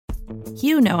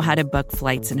You know how to book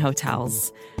flights and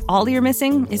hotels. All you're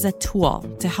missing is a tool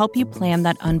to help you plan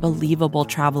that unbelievable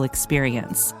travel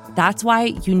experience. That's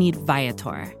why you need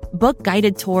Viator. Book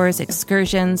guided tours,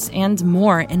 excursions, and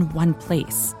more in one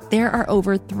place. There are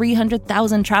over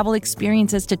 300,000 travel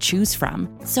experiences to choose from,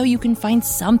 so you can find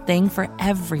something for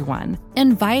everyone.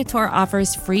 And Viator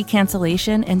offers free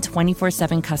cancellation and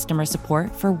 24/7 customer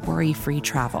support for worry-free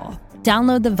travel.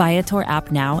 Download the Viator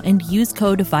app now and use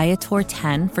code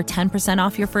Viator10 for 10%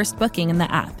 off your first booking in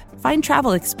the app. Find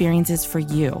travel experiences for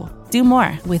you. Do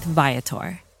more with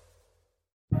Viator.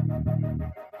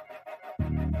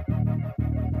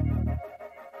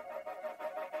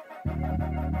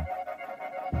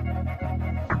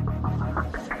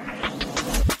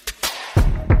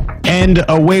 And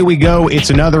away we go. It's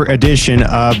another edition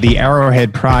of the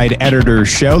Arrowhead Pride Editors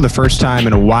Show. The first time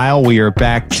in a while we are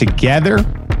back together.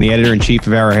 The editor-in-chief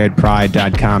of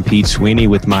ArrowheadPride.com, Pete Sweeney,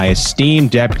 with my esteemed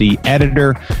deputy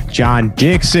editor, John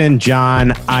Dixon.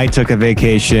 John, I took a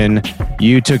vacation,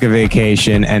 you took a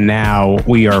vacation, and now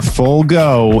we are full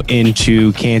go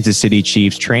into Kansas City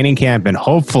Chiefs training camp and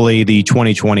hopefully the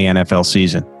 2020 NFL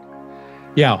season.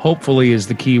 Yeah, hopefully is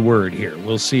the key word here.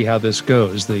 We'll see how this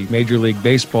goes. The Major League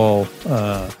Baseball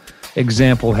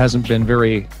example hasn't been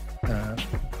very,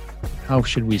 how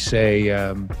should we say,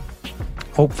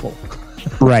 hopeful.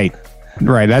 Right.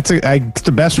 That's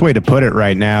the best way to put it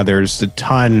right now. There's a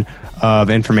ton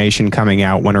of information coming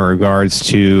out in regards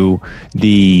to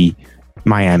the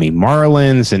Miami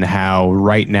Marlins and how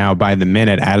right now, by the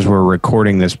minute, as we're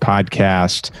recording this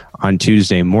podcast on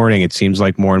Tuesday morning, it seems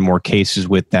like more and more cases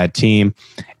with that team.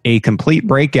 A complete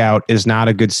breakout is not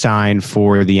a good sign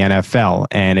for the NFL,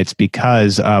 and it's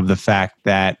because of the fact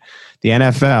that the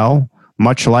NFL,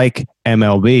 much like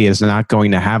MLB, is not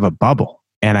going to have a bubble.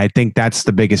 And I think that's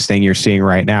the biggest thing you're seeing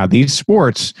right now. These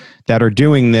sports that are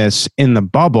doing this in the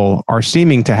bubble are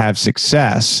seeming to have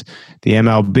success. The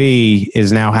MLB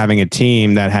is now having a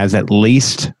team that has at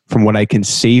least, from what I can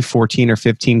see, 14 or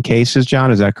 15 cases,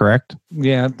 John. Is that correct?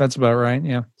 Yeah, that's about right.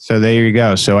 Yeah. So there you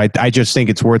go. So I just think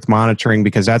it's worth monitoring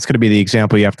because that's going to be the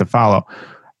example you have to follow.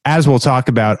 As we'll talk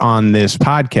about on this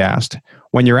podcast,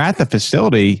 when you're at the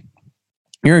facility,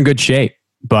 you're in good shape.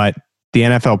 But the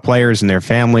NFL players and their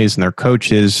families and their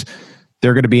coaches,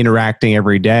 they're going to be interacting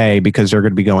every day because they're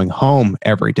going to be going home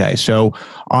every day. So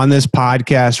on this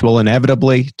podcast, we'll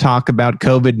inevitably talk about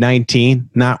COVID-19,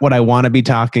 not what I want to be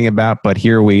talking about, but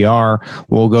here we are.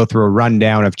 We'll go through a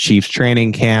rundown of Chiefs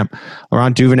training camp.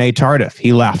 Laurent Duvernay-Tardif,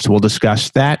 he left. We'll discuss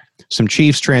that. Some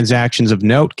Chiefs transactions of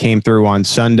note came through on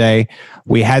Sunday.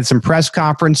 We had some press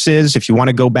conferences. If you want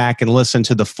to go back and listen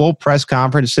to the full press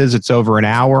conferences, it's over an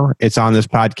hour. It's on this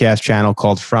podcast channel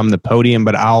called From the Podium,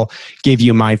 but I'll give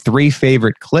you my 3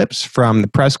 favorite clips from the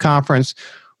press conference.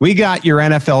 We got your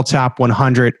NFL Top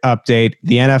 100 update.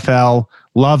 The NFL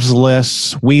loves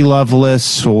lists. We love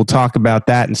lists. So we'll talk about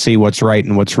that and see what's right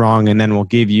and what's wrong, and then we'll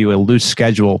give you a loose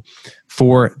schedule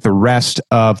for the rest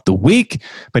of the week.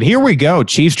 But here we go.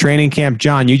 Chiefs training camp.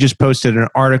 John, you just posted an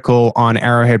article on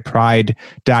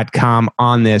arrowheadpride.com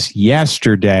on this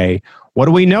yesterday. What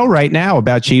do we know right now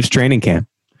about Chiefs training camp?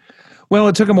 Well,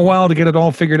 it took them a while to get it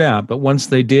all figured out, but once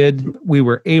they did, we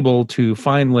were able to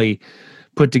finally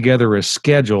put together a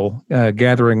schedule,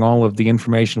 gathering all of the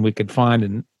information we could find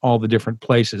in all the different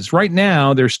places. Right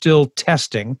now, they're still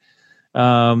testing.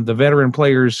 The veteran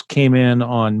players came in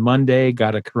on Monday,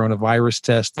 got a coronavirus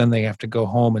test. Then they have to go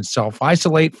home and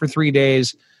self-isolate for 3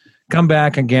 days, come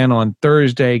back again on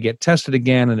Thursday, get tested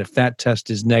again. And if that test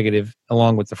is negative,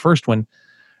 along with the first one,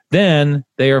 then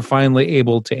they are finally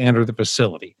able to enter the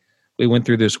facility. We went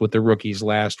through this with the rookies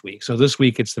last week. So this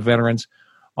week it's the veterans.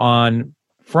 On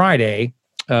Friday,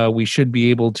 we should be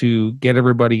able to get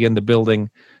everybody in the building,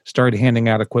 start handing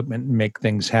out equipment and make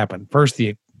things happen. First,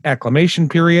 the acclimation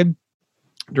period.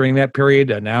 During that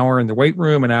period, an hour in the weight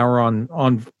room, an hour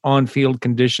on field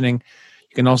conditioning.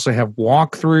 You can also have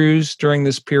walkthroughs during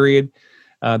this period.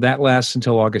 That lasts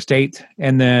until August 8th.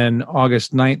 And then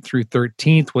August 9th through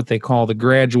 13th, what they call the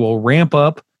gradual ramp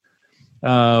up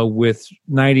with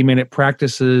 90-minute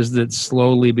practices that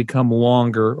slowly become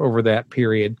longer over that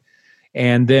period.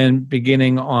 And then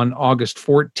beginning on August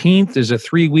 14th is a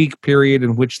 3-week period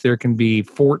in which there can be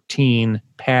 14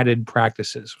 padded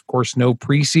practices. Of course, no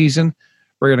preseason.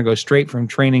 We're going to go straight from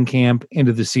training camp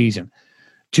into the season.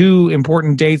 2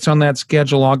 important dates on that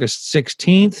schedule. August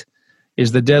 16th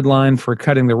is the deadline for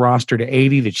cutting the roster to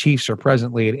 80. The Chiefs are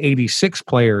presently at 86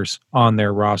 players on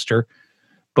their roster.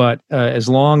 But as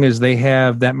long as they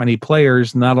have that many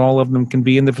players, not all of them can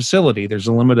be in the facility. There's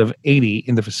a limit of 80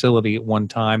 in the facility at one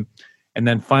time. And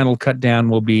then final cut down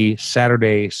will be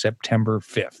Saturday, September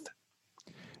 5th.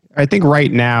 I think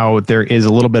right now there is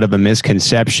a little bit of a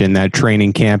misconception that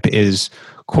training camp is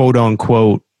quote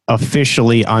unquote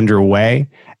officially underway.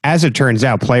 As it turns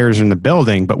out, players are in the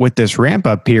building, but with this ramp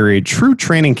up period, true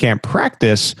training camp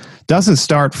practice doesn't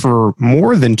start for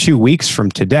more than 2 weeks from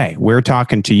today. We're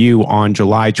talking to you on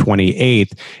July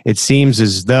 28th. It seems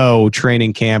as though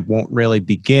training camp won't really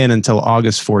begin until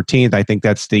August 14th. I think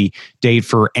that's the date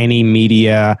for any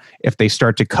media, if they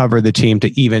start to cover the team,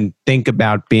 to even think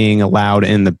about being allowed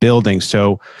in the building.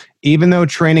 So even though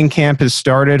training camp has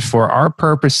started, for our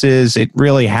purposes, it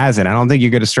really hasn't. I don't think you're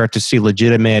going to start to see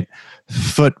legitimate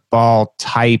football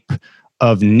type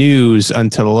of news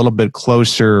until a little bit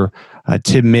closer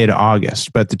to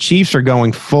mid-August. But the Chiefs are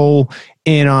going full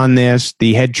in on this.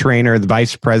 The head trainer, the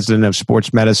vice president of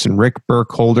sports medicine, Rick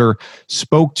Burkholder,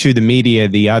 spoke to the media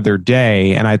the other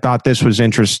day, and I thought this was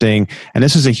interesting. And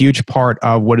this is a huge part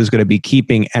of what is going to be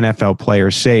keeping NFL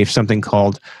players safe, something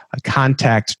called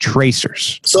contact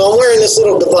tracers. So I'm wearing this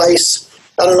little device.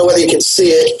 I don't know whether you can see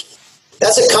it.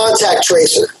 That's a contact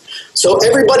tracer. So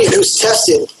everybody who's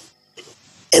tested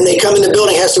and they come in the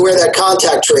building has to wear that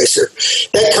contact tracer.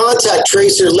 That contact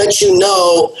tracer lets you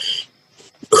know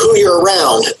who you're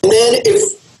around. And then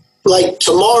if, like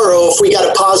tomorrow, if we got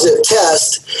a positive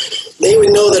test, they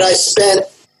would know that I spent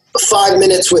 5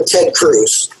 minutes with Ted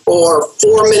Cruz or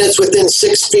 4 minutes within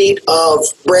 6 feet of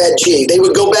Brad G. They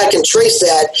would go back and trace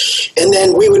that, and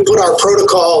then we would put our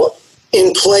protocol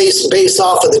in place based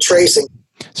off of the tracing.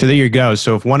 So there you go.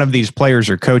 So if one of these players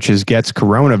or coaches gets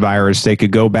coronavirus, they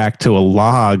could go back to a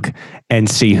log and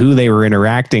see who they were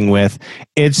interacting with.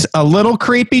 It's a little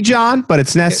creepy, John, but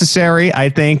it's necessary. I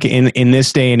think in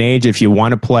this day and age, if you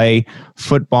want to play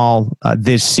football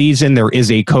this season, there is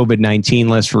a COVID-19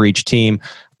 list for each team.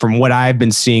 From what I've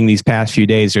been seeing these past few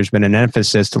days, there's been an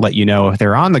emphasis to let you know if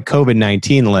they're on the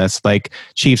COVID-19 list, like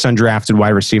Chiefs undrafted wide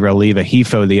receiver Oliva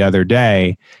Hifo the other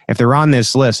day. If they're on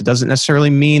this list, it doesn't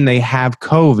necessarily mean they have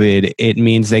COVID. It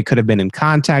means they could have been in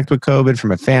contact with COVID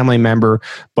from a family member,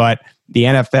 but the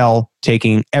NFL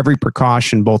taking every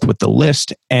precaution, both with the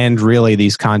list and really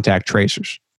these contact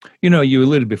tracers. You know, you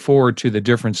alluded before to the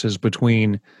differences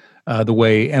between the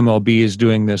way MLB is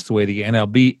doing this, the way the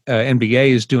NBA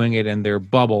is doing it in their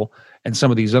bubble, and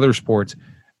some of these other sports.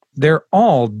 They're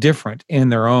all different in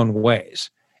their own ways.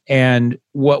 And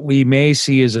what we may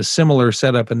see as a similar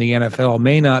setup in the NFL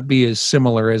may not be as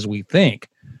similar as we think,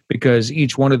 because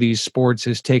each one of these sports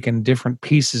has taken different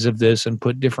pieces of this and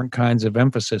put different kinds of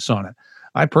emphasis on it.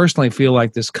 I personally feel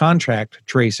like this contract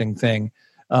tracing thing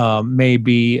may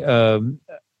be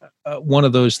one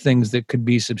of those things that could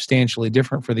be substantially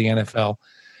different for the NFL.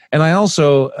 And I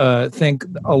also think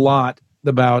a lot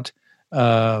about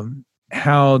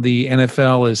how the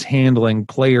NFL is handling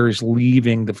players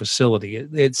leaving the facility.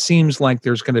 It seems like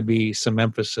there's going to be some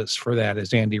emphasis for that,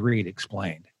 as Andy Reid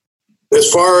explained. As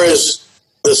far as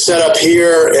the setup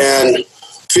here and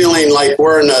feeling like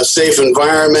we're in a safe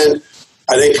environment,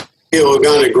 I think people have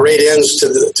gone to great ends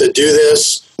to do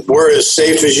this. We're as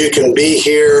safe as you can be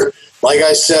here. Like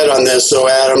I said on this, so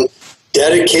Adam,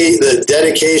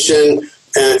 dedication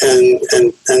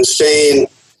and staying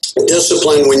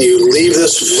disciplined when you leave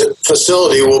this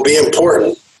facility will be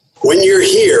important. When you're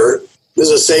here, this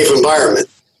is a safe environment.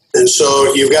 And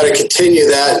so you've got to continue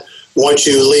that once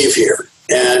you leave here.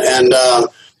 And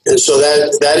so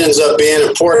that ends up being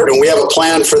important. And we have a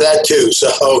plan for that too,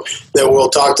 so that we'll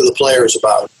talk to the players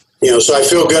about. You know, so I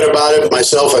feel good about it.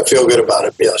 Myself, I feel good about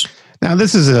it, yes. Now,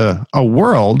 this is a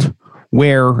world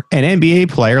where an NBA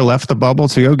player left the bubble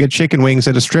to go get chicken wings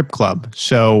at a strip club.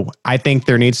 So I think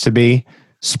there needs to be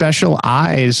special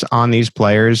eyes on these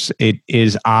players. It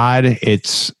is odd.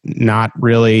 It's not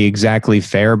really exactly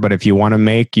fair, but if you want to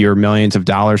make your millions of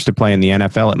dollars to play in the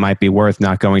NFL, it might be worth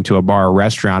not going to a bar or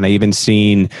restaurant. I even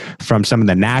seen from some of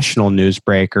the national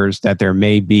newsbreakers that there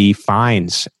may be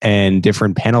fines and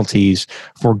different penalties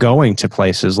for going to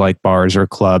places like bars or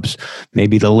clubs.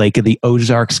 Maybe the Lake of the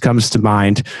Ozarks comes to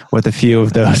mind with a few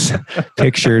of those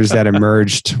pictures that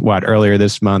emerged, earlier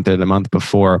this month or the month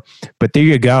before. But there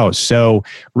you go. So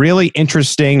really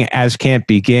interesting as camp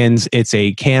begins. It's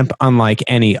a camp unlike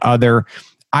any other.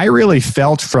 I really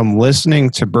felt from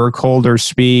listening to Burkholder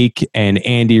speak and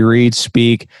Andy Reid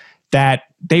speak that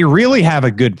they really have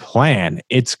a good plan.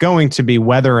 It's going to be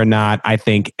whether or not I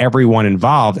think everyone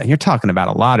involved, and you're talking about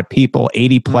a lot of people,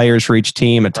 80 players for each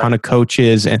team, a ton of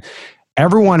coaches, and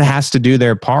everyone has to do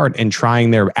their part in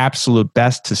trying their absolute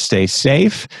best to stay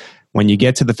safe. When you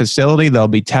get to the facility, they'll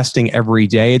be testing every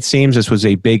day, it seems. This was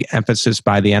a big emphasis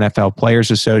by the NFL Players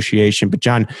Association. But,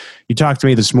 John, you talked to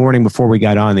me this morning before we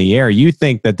got on the air. You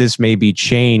think that this may be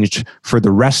changed for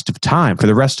the rest of time, for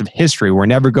the rest of history. We're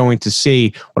never going to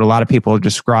see what a lot of people are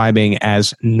describing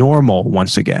as normal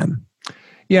once again.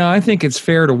 Yeah, I think it's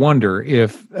fair to wonder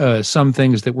if some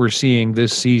things that we're seeing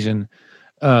this season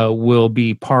will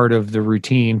be part of the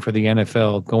routine for the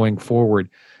NFL going forward.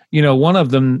 You know, one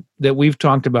of them that we've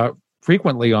talked about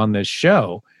frequently on this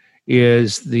show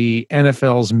is the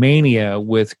NFL's mania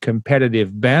with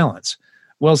competitive balance.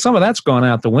 Well, some of that's gone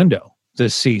out the window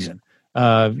this season.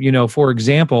 For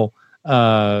example,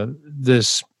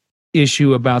 this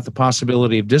issue about the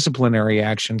possibility of disciplinary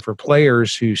action for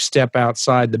players who step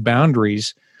outside the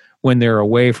boundaries when they're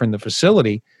away from the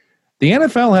facility. The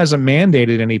NFL hasn't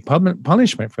mandated any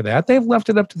punishment for that. They've left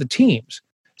it up to the teams.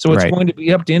 So it's going to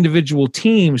be up to individual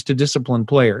teams to discipline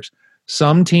players.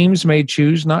 Some teams may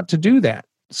choose not to do that.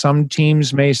 Some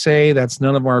teams may say that's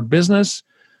none of our business.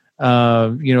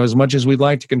 As much as we'd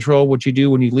like to control what you do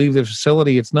when you leave the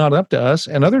facility, it's not up to us.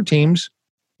 And other teams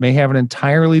may have an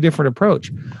entirely different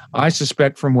approach. I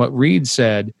suspect from what Reed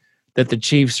said that the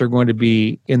Chiefs are going to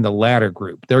be in the latter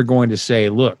group. They're going to say,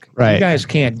 look, you guys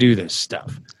can't do this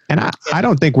stuff. And I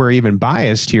don't think we're even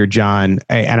biased here, John.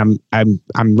 And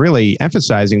I'm really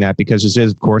emphasizing that because this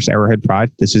is, of course, Arrowhead Pride.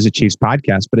 This is a Chiefs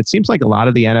podcast, but it seems like a lot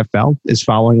of the NFL is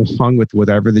following along with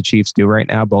whatever the Chiefs do right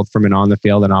now, both from an on the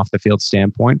field and off the field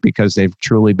standpoint, because they've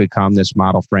truly become this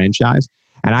model franchise.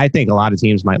 And I think a lot of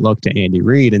teams might look to Andy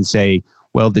Reid and say,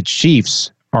 well, the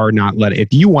Chiefs are not letting,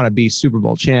 if you want to be Super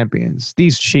Bowl champions,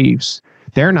 these Chiefs,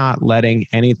 they're not letting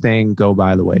anything go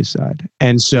by the wayside.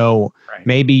 And so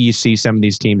maybe you see some of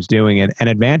these teams doing it. An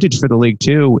advantage for the league,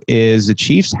 too, is the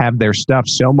Chiefs have their stuff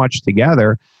so much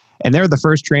together, and they're the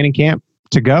first training camp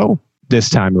to go this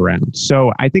time around.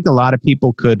 So I think a lot of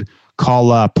people could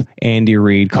call up Andy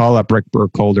Reid, call up Rick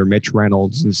Burkholder, Mitch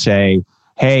Reynolds, and say,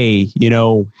 hey,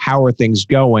 how are things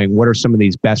going? What are some of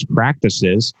these best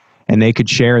practices? And they could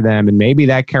share them, and maybe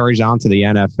that carries on to the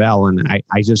NFL. And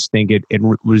I just think it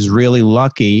was really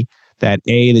lucky that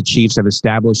A, the Chiefs have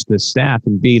established this staff,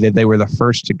 and B, that they were the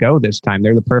first to go this time.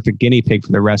 They're the perfect guinea pig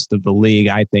for the rest of the league,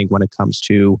 I think, when it comes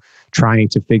to trying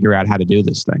to figure out how to do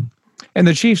this thing. And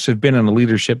the Chiefs have been in a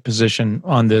leadership position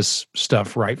on this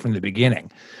stuff right from the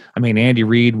beginning. I mean, Andy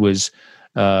Reid was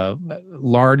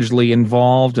largely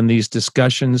involved in these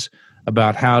discussions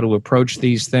about how to approach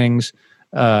these things.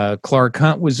 Clark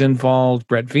Hunt was involved.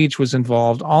 Brett Veach was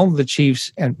involved. All of the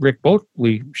Chiefs, and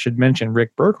we should mention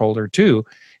Rick Burkholder too.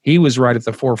 He was right at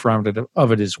the forefront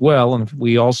of it as well. And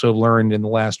we also learned in the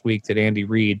last week that Andy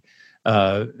Reid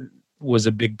was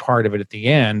a big part of it at the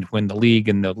end when the league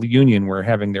and the union were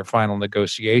having their final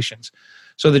negotiations.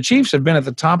 So the Chiefs have been at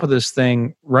the top of this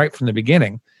thing right from the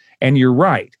beginning. And you're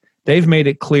right. They've made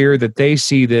it clear that they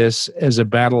see this as a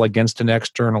battle against an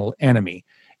external enemy.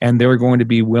 And they're going to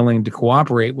be willing to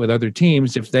cooperate with other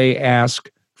teams if they ask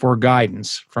for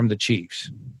guidance from the Chiefs.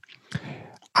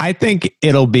 I think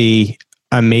it'll be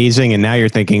amazing. And now you're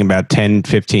thinking about 10,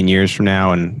 15 years from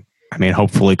now. And I mean,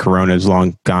 hopefully Corona is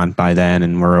long gone by then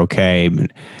and we're okay.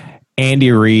 But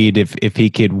Andy Reid, if he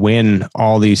could win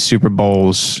all these Super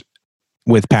Bowls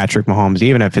with Patrick Mahomes,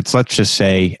 even if it's, let's just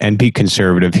say, and be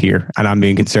conservative here, and I'm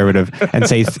being conservative, and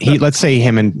say let's say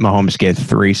him and Mahomes get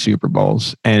 3 Super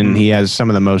Bowls, and he has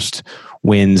some of the most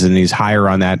wins, and he's higher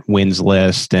on that wins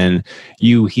list, and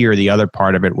you hear the other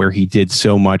part of it where he did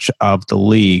so much of the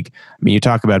league. I mean, you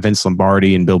talk about Vince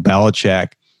Lombardi and Bill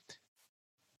Belichick.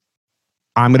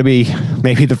 I'm going to be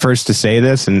maybe the first to say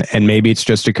this, and maybe it's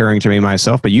just occurring to me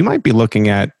myself, but you might be looking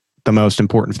at the most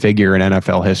important figure in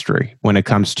NFL history when it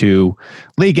comes to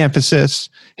league emphasis,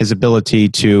 his ability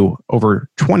to, over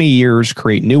 20 years,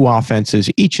 create new offenses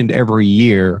each and every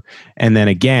year. And then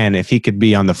again, if he could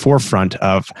be on the forefront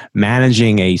of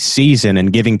managing a season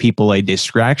and giving people a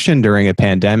distraction during a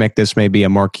pandemic, this may be a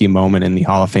marquee moment in the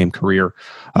Hall of Fame career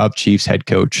of Chiefs head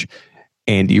coach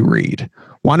Andy Reid.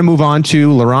 Want to move on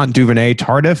to Laurent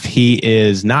Duvernay-Tardif. He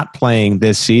is not playing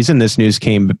this season. This news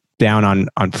came down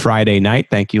on Friday night.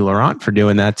 Thank you, Laurent, for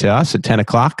doing that to us at 10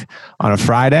 o'clock on a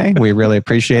Friday. We really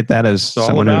appreciate that as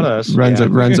someone who runs a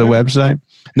website.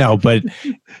 No, but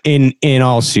in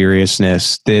all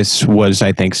seriousness, this was,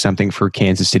 I think, something for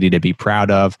Kansas City to be proud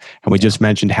of. And we just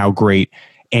mentioned how great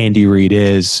Andy Reid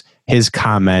is. His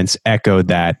comments echoed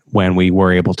that when we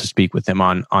were able to speak with him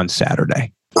on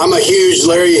Saturday. I'm a huge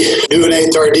Larry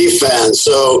Duvernay-Tardif fan,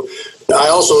 so I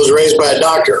also was raised by a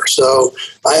doctor, so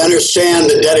I understand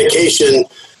the dedication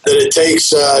that it takes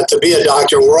to be a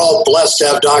doctor. We're all blessed to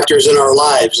have doctors in our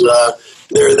lives.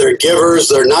 They're givers.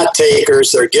 They're not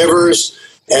takers. They're givers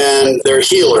and they're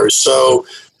healers. So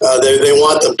they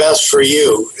want the best for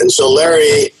you. And so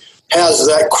Larry has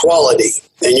that quality,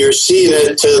 and you're seeing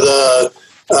it to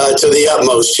the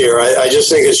utmost here. I just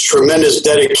think it's tremendous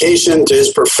dedication to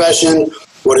his profession,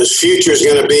 what his future is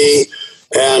going to be,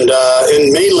 and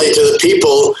mainly to the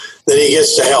people that he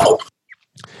gets to help.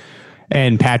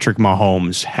 And Patrick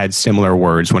Mahomes had similar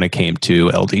words when it came to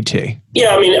LDT.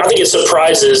 Yeah, I mean, I think it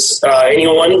surprises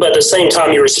anyone, but at the same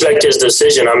time, you respect his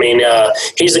decision. I mean,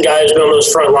 he's the guy who's been on those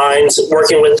front lines,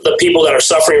 working with the people that are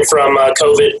suffering from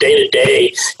COVID day to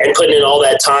day, and putting in all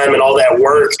that time and all that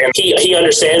work. And he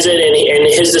understands it, and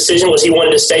his decision was he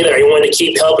wanted to stay there. He wanted to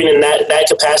keep helping in that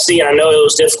capacity. And I know it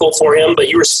was difficult for him, but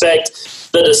you respect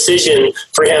the decision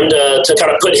for him to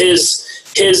kind of put his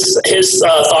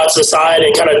thoughts aside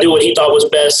and kind of do what he thought was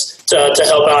best to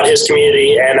help out his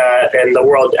community and the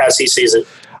world as he sees it.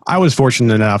 I was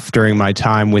fortunate enough during my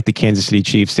time with the Kansas City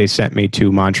Chiefs. They sent me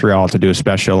to Montreal to do a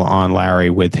special on Larry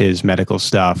with his medical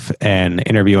stuff and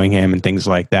interviewing him and things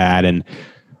like that. And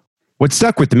what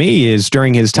stuck with me is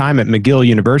during his time at McGill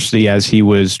University, as he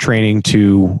was training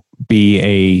to be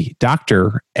a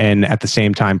doctor and at the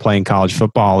same time playing college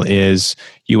football, is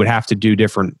you would have to do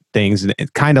different things,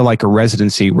 kind of like a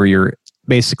residency where you're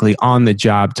basically on the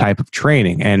job type of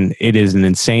training. And it is an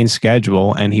insane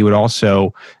schedule. And he would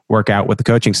also work out with the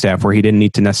coaching staff where he didn't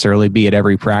need to necessarily be at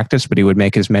every practice, but he would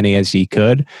make as many as he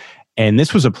could. And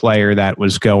this was a player that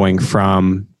was going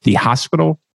from the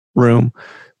hospital room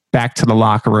back to the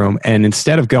locker room. And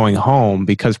instead of going home,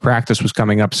 because practice was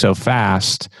coming up so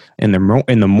fast in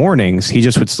the mornings, he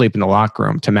just would sleep in the locker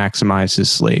room to maximize his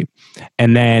sleep.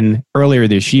 And then earlier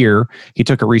this year, he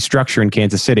took a restructure in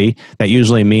Kansas City. That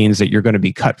usually means that you're going to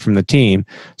be cut from the team.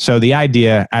 So the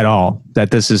idea at all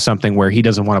that this is something where he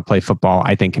doesn't want to play football,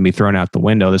 I think can be thrown out the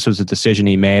window. This was a decision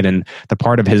he made. And the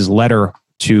part of his letter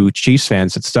to Chiefs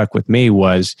fans that stuck with me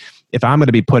was, if I'm going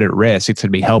to be put at risk, it's going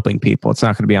to be helping people. It's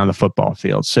not going to be on the football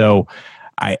field. So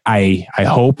I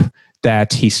hope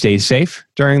that he stays safe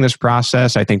during this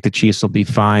process. I think the Chiefs will be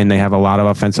fine. They have a lot of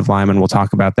offensive linemen. We'll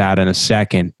talk about that in a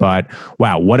second. But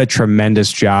wow, what a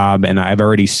tremendous job. And I've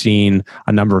already seen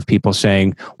a number of people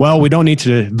saying, well, we don't need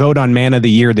to vote on Man of the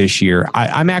Year this year.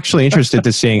 I'm actually interested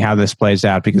to seeing how this plays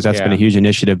out, because that's been a huge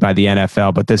initiative by the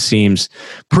NFL. But this seems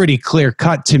pretty clear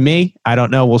cut to me. I don't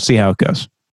know. We'll see how it goes.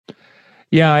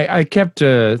 Yeah, I kept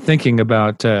thinking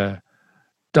about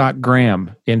Doc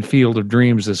Graham in Field of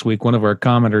Dreams this week. One of our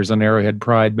commenters on Arrowhead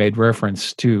Pride made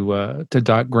reference to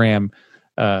Doc Graham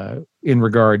in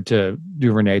regard to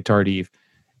Duvernay-Tardif.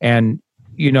 And,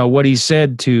 you know, what he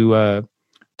said to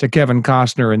Kevin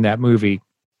Costner in that movie,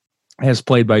 as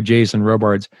played by Jason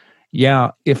Robards,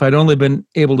 yeah, if I'd only been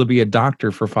able to be a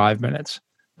doctor for 5 minutes,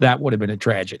 that would have been a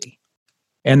tragedy.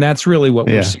 And that's really what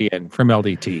we're seeing from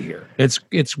LDT here.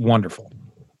 It's wonderful.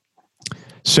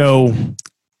 So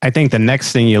I think the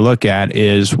next thing you look at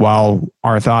is, while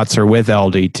our thoughts are with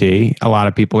LDT, a lot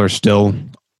of people are still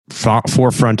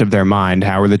forefront of their mind,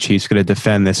 how are the Chiefs going to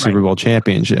defend this Super Bowl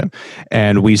championship?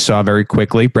 And we saw very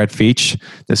quickly, Brett Veach,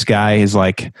 this guy is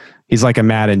he's like a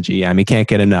Madden GM. He can't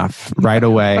get enough. Right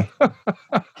away,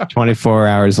 24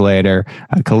 hours later,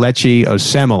 Kelechi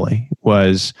Osemele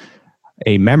was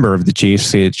a member of the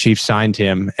Chiefs. The Chiefs signed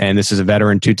him, and this is a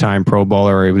veteran, two-time Pro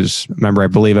Bowler. He was a member, I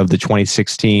believe, of the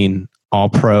 2016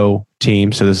 All-Pro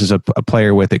team. So this is a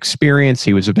player with experience.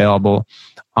 He was available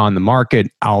on the market.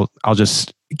 I'll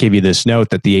just give you this note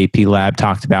that the AP Lab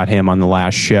talked about him on the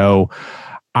last show.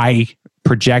 I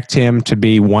project him to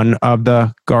be one of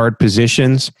the guard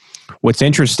positions. What's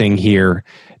interesting here,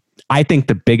 I think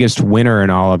the biggest winner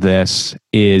in all of this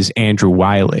is Andrew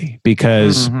Wiley,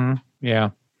 because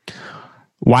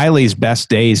Wiley's best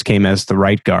days came as the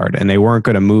right guard, and they weren't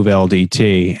going to move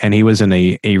LDT. And he was in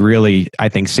a really, I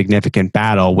think, significant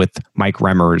battle with Mike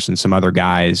Remmers and some other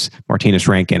guys, Martinez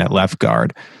Rankin at left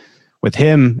guard. With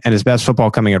him and his best football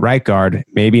coming at right guard,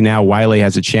 maybe now Wiley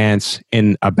has a chance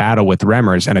in a battle with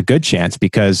Remmers, and a good chance,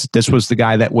 because this was the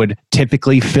guy that would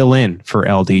typically fill in for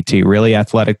LDT. Really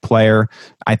athletic player.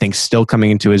 I think still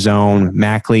coming into his own.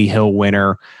 Mackley Hill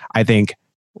winner. I think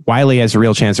Wiley has a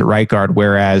real chance at right guard,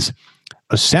 whereas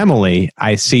Osemele,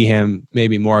 I see him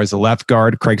maybe more as a left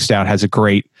guard. Craig Stout has a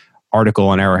great article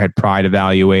on Arrowhead Pride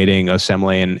evaluating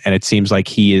Osemele, and it seems like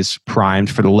he is primed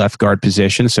for the left guard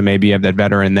position. So maybe you have that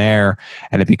veteran there,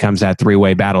 and it becomes that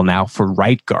three-way battle now for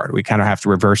right guard. We kind of have to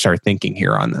reverse our thinking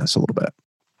here on this a little bit.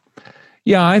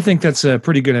 Yeah, I think that's a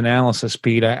pretty good analysis,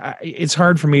 Pete. It's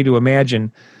hard for me to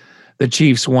imagine the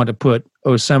Chiefs want to put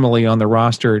Osemele on the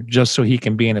roster just so he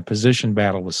can be in a position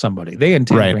battle with somebody. They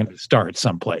intend for him to start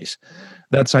someplace.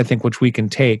 That's, I think, which we can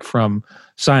take from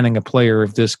signing a player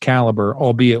of this caliber,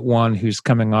 albeit one who's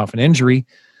coming off an injury,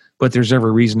 but there's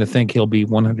every reason to think he'll be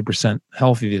 100%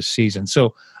 healthy this season.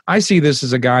 So I see this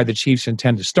as a guy the Chiefs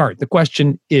intend to start. The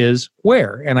question is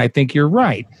where? And I think you're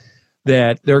right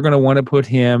that they're going to want to put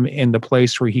him in the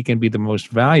place where he can be the most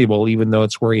valuable, even though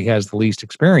it's where he has the least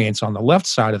experience, on the left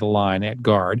side of the line at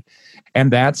guard.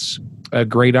 And that's a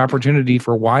great opportunity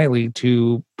for Wiley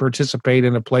to participate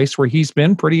in a place where he's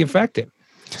been pretty effective.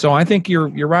 So I think you're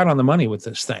right on the money with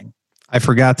this thing. I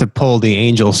forgot to pull the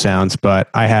angel sounds, but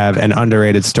I have an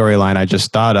underrated storyline I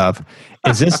just thought of.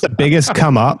 Is this the biggest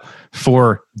come up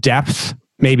for depth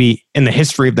maybe in the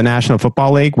history of the National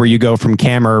Football League, where you go from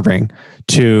Cam Irving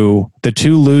to the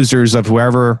two losers of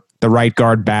whoever the right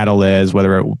guard battle is,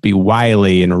 whether it be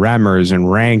Wiley and Remmers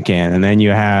and Rankin, and then you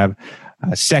have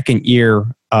a second year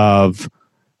of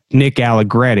Nick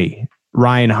Allegretti.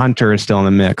 Ryan Hunter is still in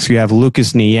the mix. You have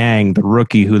Lucas Niang, the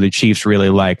rookie who the Chiefs really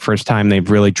like. First time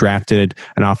they've really drafted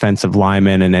an offensive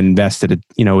lineman and invested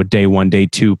a day one, day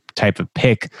two type of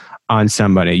pick on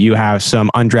somebody. You have some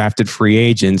undrafted free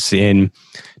agents in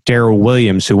Darrell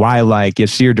Williams, who I like,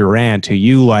 Yasir Durant, who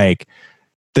you like.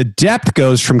 The depth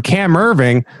goes from Cam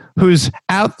Irving, who's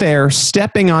out there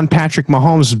stepping on Patrick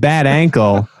Mahomes' bad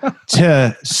ankle,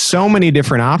 to so many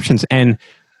different options. And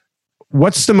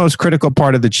what's the most critical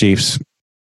part of the Chiefs?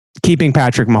 Keeping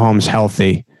Patrick Mahomes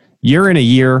healthy. You're in a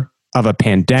year of a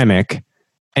pandemic,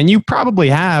 and you probably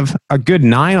have a good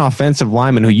 9 offensive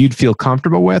linemen who you'd feel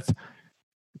comfortable with.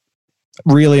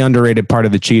 Really underrated part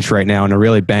of the Chiefs right now, and a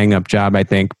really bang-up job, I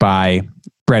think, by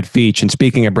Brett Veach. And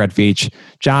speaking of Brett Veach,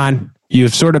 John,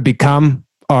 you've sort of become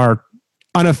our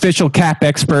unofficial cap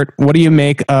expert. What do you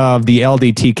make of the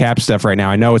LDT cap stuff right now?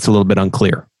 I know it's a little bit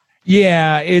unclear.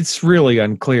 Yeah, it's really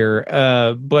unclear.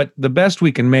 But the best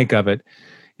we can make of it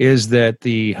is that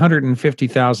the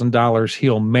 $150,000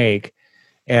 he'll make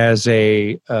as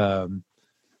a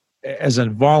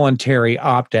voluntary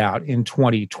opt-out in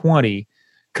 2020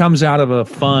 comes out of a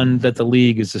fund that the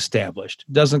league has established.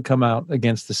 It doesn't come out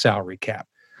against the salary cap.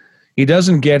 He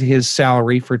doesn't get his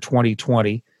salary for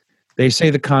 2020. They say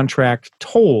the contract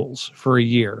tolls for a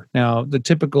year. Now, the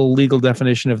typical legal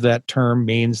definition of that term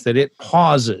means that it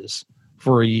pauses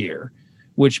for a year,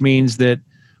 which means that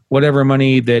whatever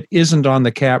money that isn't on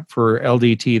the cap for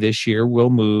LDT this year will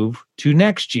move to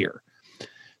next year.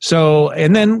 So,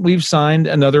 and then we've signed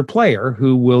another player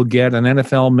who will get an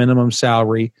NFL minimum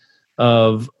salary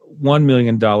of $1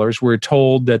 million. We're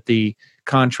told that the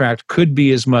contract could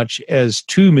be as much as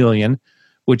 $2 million,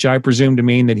 which I presume to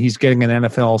mean that he's getting an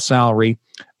NFL salary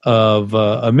of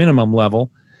a minimum level,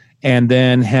 and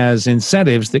then has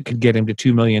incentives that could get him to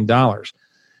 $2 million.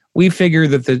 We figure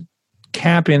that the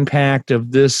cap impact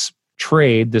of this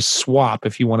trade, this swap,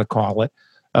 if you want to call it,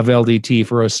 of LDT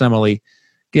for Osemele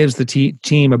gives the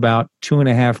team about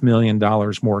 $2.5 million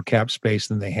more cap space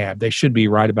than they had. They should be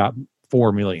right about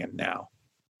 $4 million now.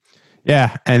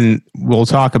 Yeah, and we'll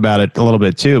talk about it a little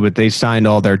bit too, but they signed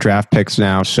all their draft picks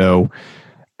now, so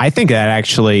I think that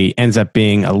actually ends up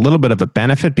being a little bit of a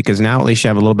benefit, because now at least you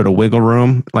have a little bit of wiggle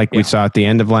room, like we saw at the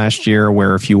end of last year,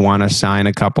 where if you want to sign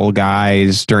a couple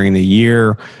guys during the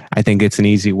year, I think it's an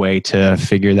easy way to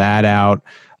figure that out.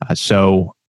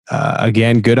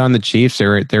 Again, good on the Chiefs.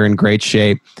 They're in great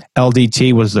shape.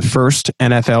 LDT was the first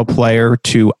NFL player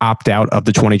to opt out of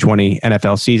the 2020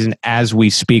 NFL season. As we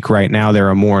speak right now, there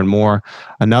are more and more.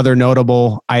 Another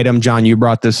notable item, John, you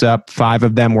brought this up. 5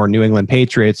 of them were New England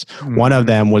Patriots. One of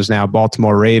them was now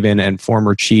Baltimore Raven and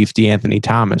former Chief DeAnthony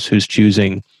Thomas, who's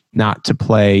choosing not to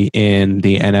play in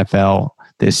the NFL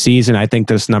this season. I think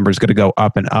this number is going to go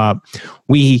up and up.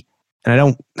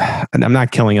 I'm not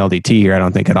killing LDT here, I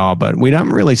don't think at all, but we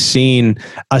haven't really seen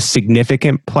a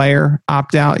significant player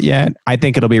opt out yet. I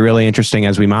think it'll be really interesting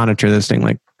as we monitor this thing.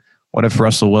 Like, what if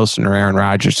Russell Wilson or Aaron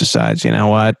Rodgers decides, you know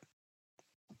what,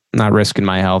 I'm not risking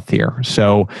my health here.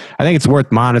 So I think it's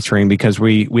worth monitoring, because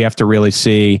we have to really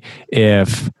see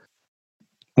if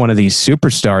one of these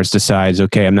superstars decides,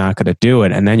 okay, I'm not going to do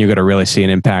it. And then you're going to really see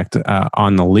an impact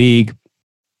on the league.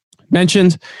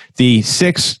 Mentioned the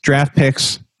 6 draft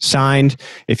picks signed.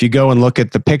 If you go and look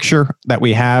at the picture that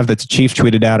we have that the Chiefs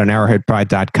tweeted out on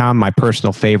arrowheadpride.com, my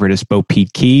personal favorite is Bo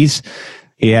Pete Keys.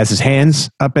 He has his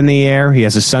hands up in the air. He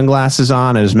has his sunglasses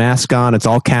on and his mask on. It's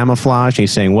all camouflage.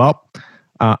 He's saying, well,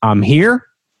 I'm here.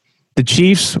 The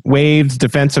Chiefs waived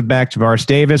defensive back Javaris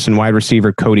Davis and wide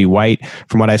receiver Cody White.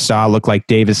 From what I saw, it looked like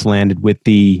Davis landed with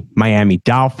the Miami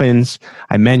Dolphins.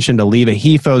 I mentioned Aliva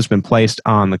Hefo has been placed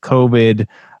on the COVID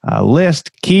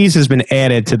list. Keys has been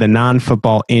added to the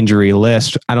non-football injury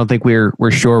list. I don't think we're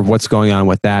sure of what's going on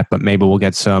with that, but maybe we'll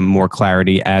get some more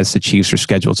clarity as the Chiefs are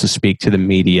scheduled to speak to the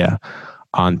media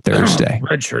on Thursday.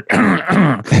 Red shirt.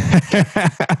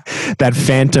 That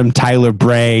phantom Tyler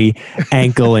Bray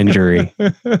ankle injury,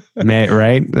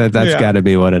 right? That's got to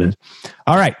be what it is.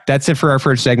 All right, that's it for our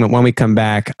first segment. When we come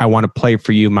back, I want to play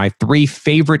for you my 3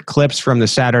 favorite clips from the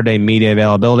Saturday media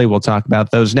availability. We'll talk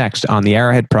about those next on the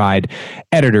Arrowhead Pride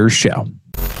Editors Show.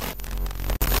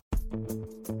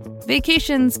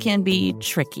 Vacations can be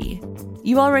tricky.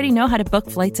 You already know how to book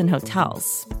flights and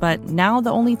hotels, but now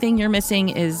the only thing you're missing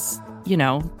is,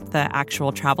 the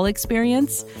actual travel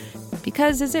experience.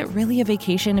 Because is it really a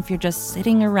vacation if you're just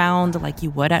sitting around like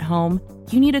you would at home?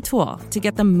 You need a tool to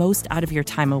get the most out of your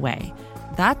time away.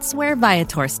 That's where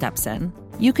Viator steps in.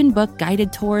 You can book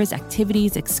guided tours,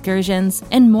 activities, excursions,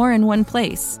 and more in one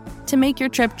place to make your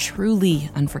trip truly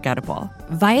unforgettable.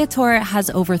 Viator has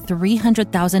over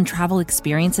 300,000 travel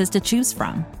experiences to choose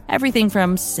from. Everything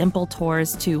from simple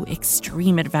tours to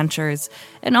extreme adventures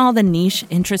and all the niche,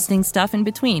 interesting stuff in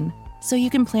between. So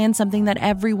you can plan something that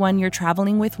everyone you're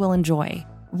traveling with will enjoy.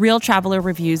 Real traveler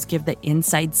reviews give the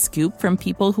inside scoop from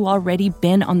people who already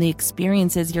been on the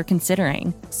experiences you're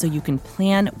considering, so you can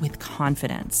plan with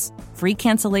confidence. Free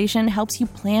cancellation helps you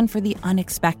plan for the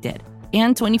unexpected.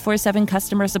 And 24/7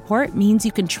 customer support means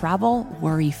you can travel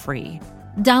worry-free.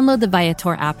 Download the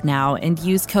Viator app now and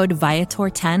use code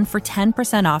Viator10 for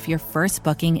 10% off your first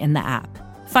booking in the app.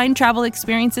 Find travel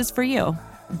experiences for you.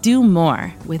 Do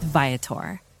more with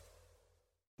Viator.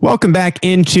 Welcome back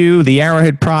into the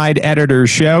Arrowhead Pride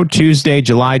Editors Show, Tuesday,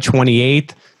 July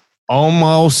 28th.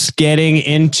 Almost getting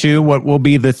into what will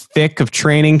be the thick of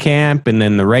training camp and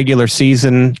then the regular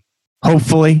season.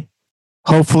 Hopefully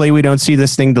we don't see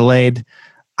this thing delayed.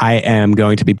 I am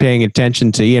going to be paying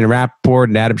attention to Ian Rappaport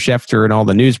and Adam Schefter and all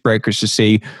the newsbreakers to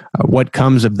see what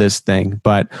comes of this thing.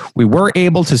 But we were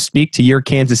able to speak to your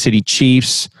Kansas City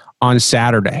Chiefs on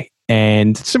Saturday.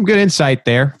 And some good insight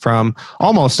there from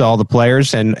almost all the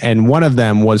players. And one of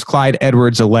them was Clyde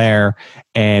Edwards-Helaire.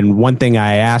 And one thing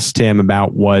I asked him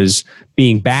about was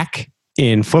being back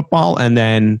in football and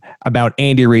then about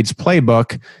Andy Reid's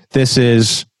playbook. This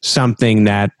is something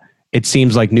that it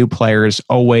seems like new players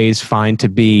always find to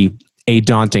be a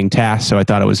daunting task. So I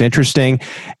thought it was interesting.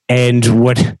 And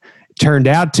what turned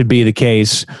out to be the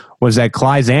case was that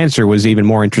Clyde's answer was even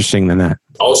more interesting than that.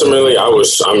 Ultimately,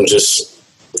 I'm just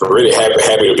really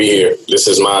happy to be here. This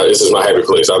is my happy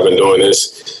place. I've been doing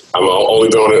this. I'm only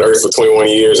been on the earth for 21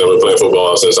 years. I've been playing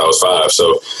football since I was 5.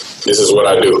 So this is what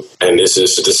I do, and this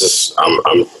is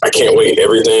I can't wait.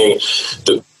 Everything,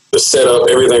 the setup,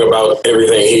 everything about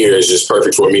everything here is just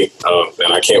perfect for me,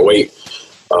 and I can't wait.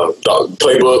 The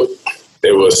playbook,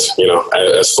 it was,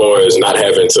 as far as not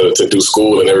having to do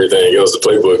school and everything else, the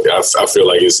playbook, I feel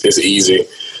like it's easy.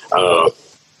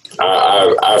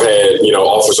 I've had,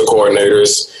 offensive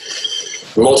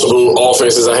coordinators, multiple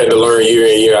offenses I had to learn year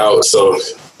in, year out. So,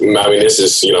 I mean, this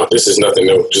is nothing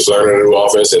new. Just learning a new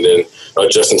offense and then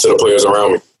adjusting to the players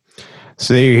around me.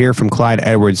 So you hear from Clyde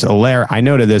Edwards-Helaire. I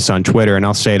noted this on Twitter, and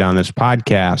I'll say it on this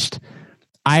podcast.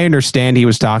 I understand he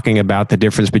was talking about the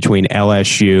difference between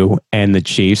LSU and the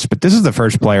Chiefs, but this is the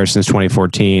first player since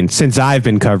 2014, since I've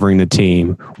been covering the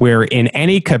team, where in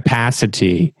any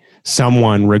capacity,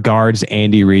 someone regards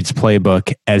Andy Reid's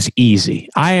playbook as easy.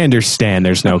 I understand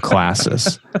there's no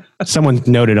classes. Someone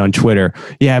noted on Twitter,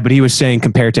 yeah, but he was saying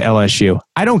compared to LSU.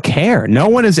 I don't care. No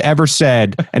one has ever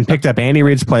said and picked up Andy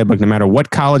Reid's playbook, no matter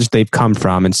what college they've come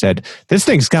from, and said, this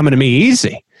thing's coming to me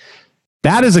easy.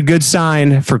 That is a good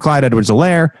sign for Clyde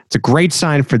Edwards-Helaire. It's a great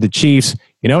sign for the Chiefs.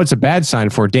 It's a bad sign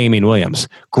for Damian Williams.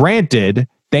 Granted,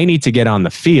 they need to get on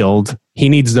the field. He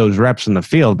needs those reps on the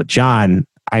field. But, John,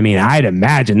 I'd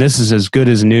imagine this is as good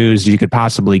as news you could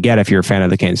possibly get if you're a fan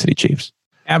of the Kansas City Chiefs.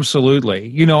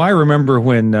 Absolutely. I remember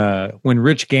when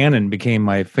Rich Gannon became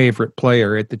my favorite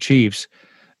player at the Chiefs,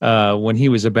 when he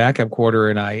was a backup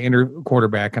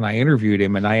quarterback, and I interviewed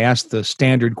him, and I asked the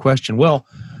standard question, well,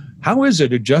 how is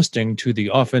it adjusting to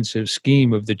the offensive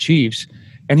scheme of the Chiefs?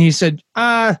 And he said,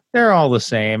 they're all the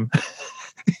same.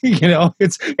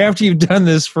 It's after you've done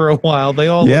this for a while, they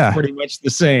all look pretty much the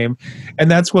same.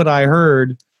 And that's what I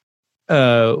heard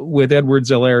with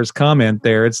Edwards-Helaire's comment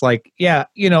there. It's like,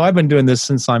 I've been doing this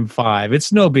since I'm 5.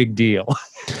 It's no big deal.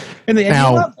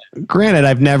 Now, granted,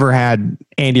 I've never had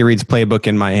Andy Reid's playbook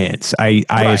in my hands. I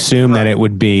assume that it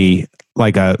would be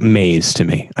like a maze to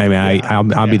me.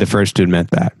 I'll be the first to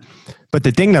admit that. But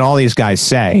the thing that all these guys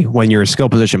say when you're a skill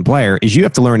position player is you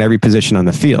have to learn every position on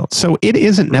the field. So it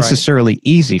isn't necessarily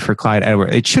easy for Clyde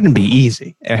Edwards. It shouldn't be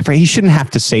easy. He shouldn't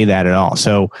have to say that at all.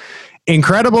 So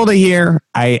incredible to hear.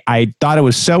 I thought it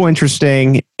was so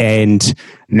interesting. And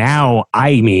now,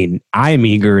 I mean, I'm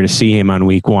eager to see him on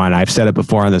week 1. I've said it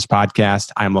before on this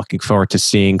podcast. I'm looking forward to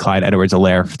seeing Clyde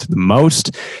Edwards-Helaire the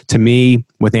most. To me,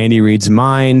 with Andy Reid's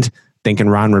mind, thinking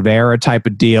Ron Rivera type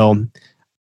of deal.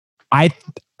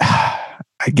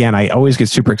 Again, I always get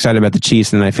super excited about the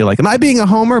Chiefs, and I feel like, am I being a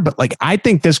homer? But like, I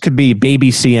think this could be baby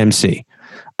CMC.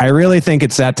 I really think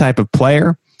it's that type of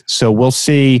player. So we'll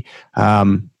see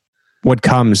what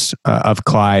comes of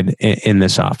Clyde in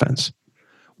this offense.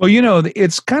 Well, you know,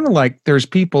 it's kind of like there's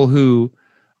people who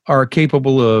are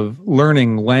capable of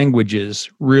learning languages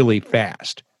really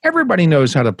fast. Everybody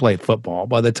knows how to play football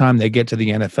by the time they get to the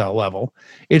NFL level.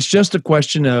 It's just a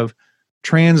question of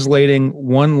translating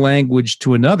one language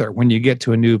to another when you get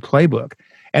to a new playbook.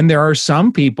 And there are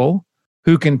some people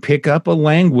who can pick up a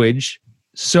language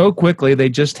so quickly, they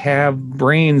just have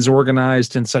brains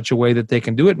organized in such a way that they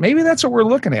can do it. Maybe that's what we're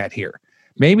looking at here.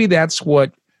 Maybe that's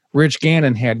what Rich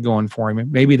Gannon had going for him.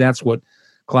 Maybe that's what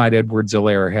Clyde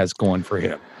Edwards-Helaire has going for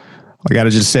him. I got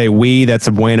to just say, that's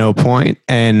a bueno point.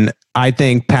 And I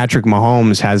think Patrick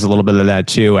Mahomes has a little bit of that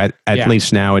too, at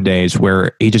least nowadays,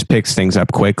 where he just picks things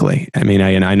up quickly. I mean,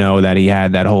 I know that he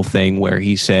had that whole thing where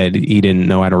he said he didn't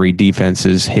know how to read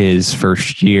defenses his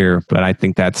first year, but I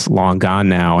think that's long gone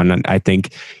now. And I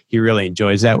think he really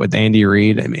enjoys that with Andy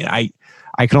Reid. I mean,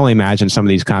 I can only imagine some of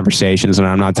these conversations, and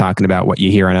I'm not talking about what you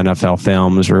hear on NFL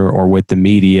films or with the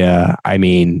media. I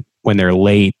mean, when they're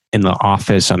late in the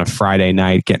office on a Friday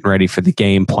night getting ready for the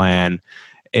game plan,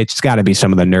 it's got to be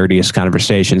some of the nerdiest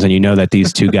conversations. And you know that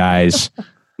these two guys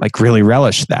like really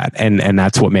relish that. And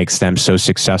that's what makes them so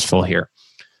successful here.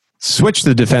 Switch to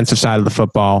the defensive side of the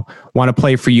football. Want to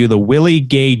play for you the Willie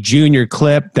Gay Jr.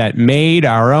 clip that made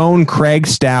our own Craig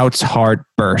Stout's heart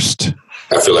burst.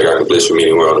 I feel like I can blitz from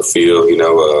anywhere on the field, and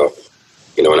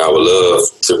I would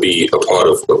love to be a part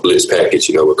of a blitz package,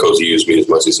 where Coach uses me as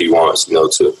much as he wants, to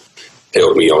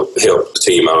help the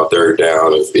team out on third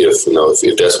down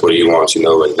if that's what he wants, and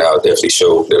I'll definitely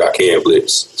show that I can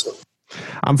blitz. So.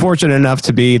 I'm fortunate enough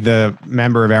to be the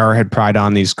member of Arrowhead Pride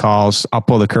on these calls. I'll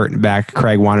pull the curtain back.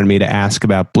 Craig wanted me to ask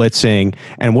about blitzing,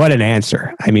 and what an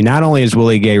answer. I mean, not only is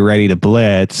Willie Gay ready to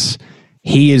blitz,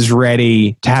 he is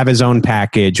ready to have his own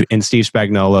package in Steve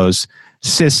Spagnuolo's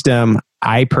system.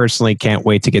 I personally can't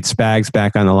wait to get Spags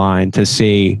back on the line to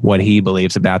see what he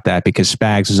believes about that, because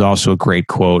Spags is also a great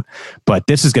quote. But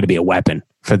this is going to be a weapon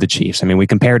for the Chiefs. I mean, we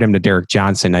compared him to Derek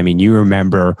Johnson. I mean, you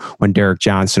remember when Derek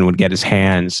Johnson would get his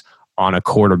hands on a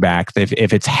quarterback.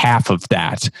 If it's half of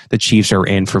that, the Chiefs are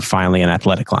in for finally an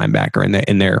athletic linebacker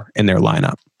in their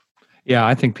lineup. Yeah,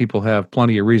 I think people have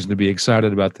plenty of reason to be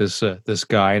excited about this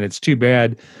guy, and it's too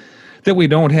bad that we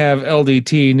don't have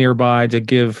LDT nearby to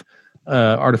give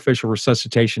artificial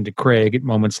resuscitation to Craig at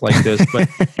moments like this.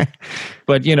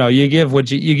 But you give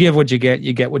what you get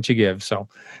what you give. So.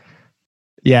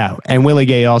 Yeah, and Willie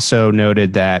Gay also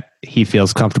noted that he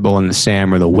feels comfortable in the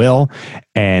Sam or the Will,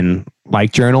 and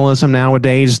like journalism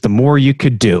nowadays, the more you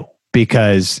could do,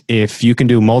 because if you can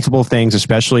do multiple things,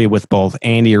 especially with both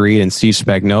Andy Reid and Steve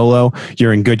Spagnuolo,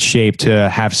 you're in good shape to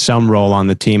have some role on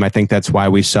the team. I think that's why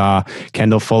we saw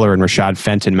Kendall Fuller and Rashad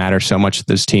Fenton matter so much to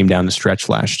this team down the stretch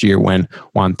last year when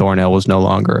Juan Thornhill was no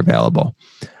longer available.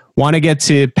 Want to get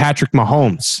to Patrick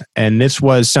Mahomes, and this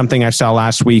was something I saw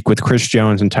last week with Chris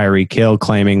Jones and Tyreek Hill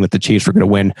claiming that the Chiefs were going to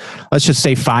win, let's just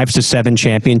say 5 to 7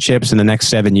 championships in the next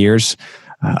 7 years.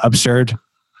 Absurd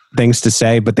things to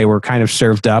say, but they were kind of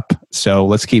served up. So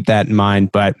let's keep that in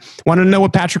mind. But want to know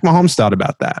what Patrick Mahomes thought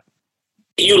about that.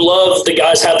 You love the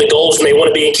guys have the goals and they want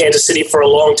to be in Kansas City for a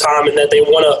long time, and that they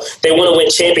want to win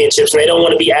championships, and they don't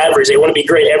want to be average. They want to be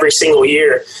great every single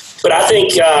year. But I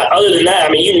think other than that,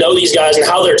 I mean, these guys and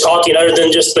how they're talking, other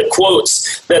than just the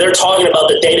quotes, that they're talking about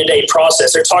the day-to-day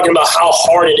process. They're talking about how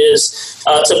hard it is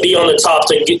to be on the top,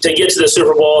 to get to the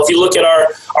Super Bowl. If you look at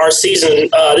our season,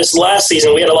 this last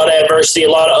season, we had a lot of adversity, a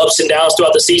lot of ups and downs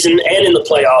throughout the season and in the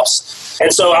playoffs.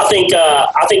 And so I think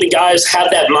the guys have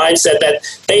that mindset that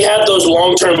they have those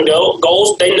long-term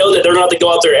goals. They know that they're not to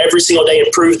go out there every single day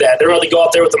and prove that. They're not to go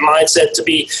out there with the mindset to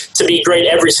be great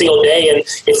every single day. And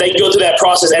if they go through that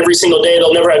process every single day,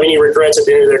 they'll never have any regrets at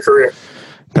the end of their career.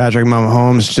 Patrick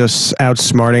Mahomes just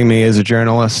outsmarting me as a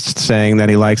journalist, saying that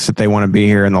he likes that they want to be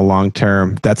here in the long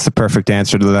term. That's the perfect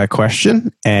answer to that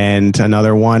question. And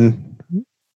another one,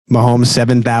 Mahomes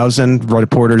 7,000,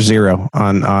 reporter 0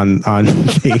 on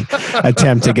the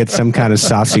attempt to get some kind of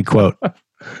saucy quote.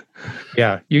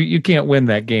 Yeah, you can't win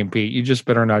that game, Pete. You just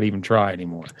better not even try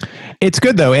anymore. It's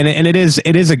good though, and it is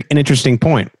an interesting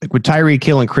point. Like with Tyreek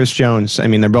Hill and Chris Jones, I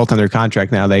mean, they're both under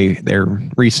contract now. They're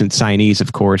recent signees,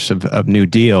 of course, of new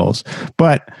deals.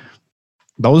 But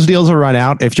those deals will run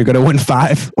out if you're going to win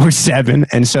 5 or 7.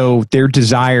 And so their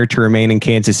desire to remain in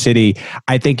Kansas City,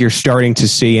 I think you're starting to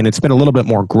see, and it's been a little bit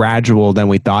more gradual than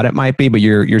we thought it might be, but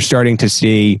you're starting to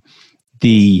see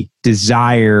the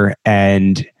desire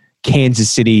and Kansas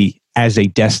City as a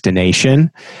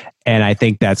destination. And I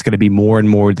think that's going to be more and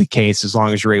more the case as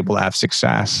long as you're able to have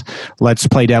success. Let's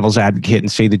play devil's advocate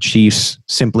and say the Chiefs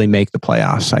simply make the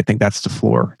playoffs. I think that's the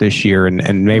floor this year.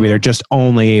 And maybe they're just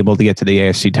only able to get to the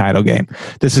AFC title game.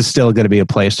 This is still going to be a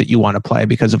place that you want to play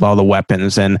because of all the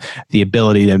weapons and the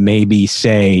ability to maybe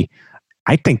say,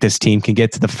 I think this team can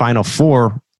get to the Final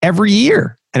Four every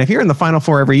year. And if you're in the Final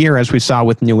Four every year, as we saw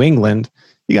with New England,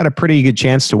 you got a pretty good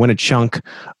chance to win a chunk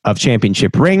of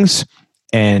championship rings.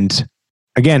 And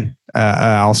again,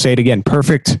 I'll say it again,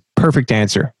 perfect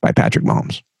answer by Patrick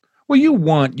Mahomes. Well, you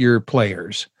want your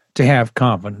players to have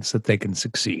confidence that they can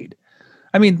succeed.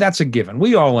 I mean, that's a given.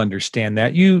 We all understand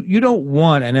that. You don't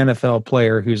want an NFL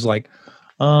player who's like,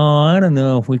 oh, I don't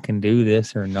know if we can do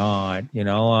this or not. It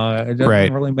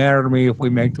doesn't really matter to me if we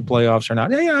make the playoffs or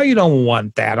not. You don't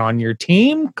want that on your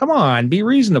team. Come on, be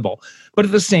reasonable. But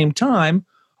at the same time,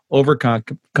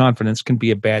 overconfidence can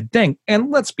be a bad thing.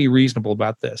 And let's be reasonable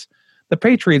about this. The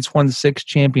Patriots won 6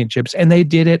 championships, and they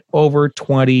did it over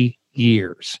 20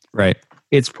 years. Right.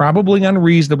 It's probably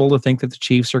unreasonable to think that the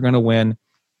Chiefs are going to win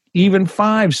even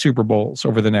 5 Super Bowls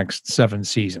over the next 7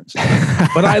 seasons.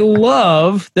 But I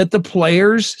love that the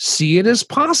players see it as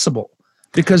possible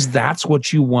because that's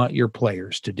what you want your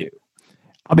players to do.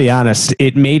 I'll be honest,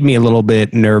 it made me a little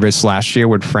bit nervous last year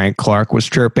when Frank Clark was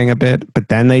chirping a bit, but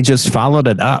then they just followed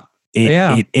it up.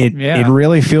 It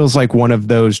really feels like one of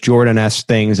those Jordan-esque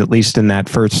things, at least in that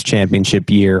first championship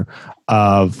year,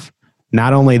 of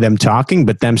not only them talking,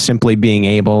 but them simply being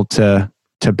able to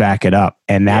back it up.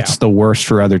 And that's the worst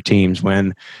for other teams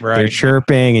when they're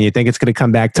chirping and you think it's going to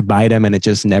come back to bite them, and it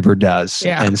just never does.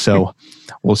 Yeah. And so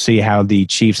we'll see how the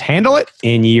Chiefs handle it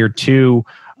in year 2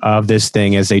 of this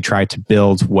thing as they try to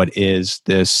build what is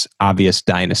this obvious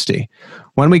dynasty.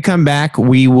 When we come back,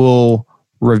 we will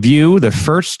review the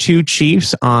first 2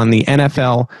 Chiefs on the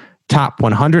NFL Top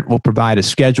 100. We'll provide a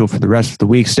schedule for the rest of the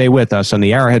week. Stay with us on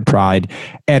the Arrowhead Pride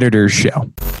Editors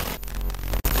Show.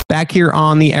 Back here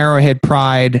on the Arrowhead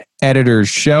Pride Editors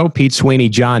Show, Pete Sweeney,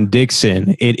 John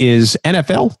Dixon. It is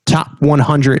NFL Top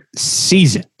 100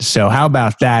 season. So how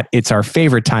about that? It's our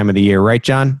favorite time of the year, right,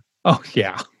 John? Oh,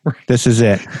 yeah. This is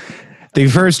it. The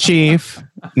first Chief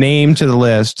named to the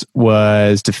list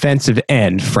was defensive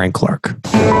end Frank Clark.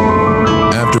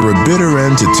 After a bitter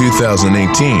end to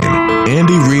 2018,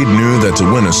 Andy Reid knew that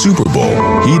to win a Super Bowl,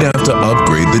 he'd have to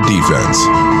upgrade the defense.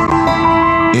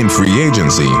 In free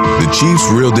agency, the Chiefs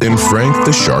reeled in Frank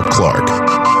the Shark Clark.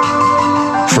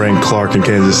 Frank Clark in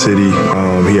Kansas City,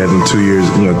 he had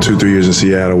 2-3 years in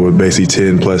Seattle with basically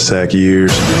 10+ sack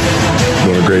years.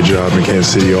 Doing a great job in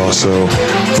Kansas City also.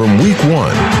 From week 1,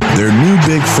 their new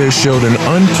big fish showed an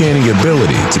uncanny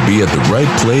ability to be at the right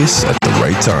place at the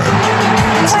right time.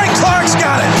 Frank Clark's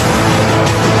got it!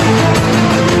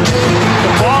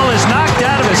 The ball is knocked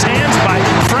out of his hands by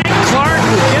Frank Clark,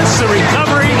 who gets the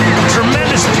recovery.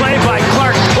 Tremendous play by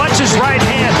Clark. Clutches right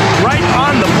hand right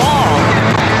on the ball.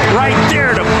 Right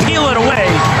there to peel it away.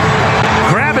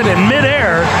 Grab it in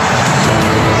midair.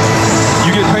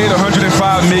 You get paid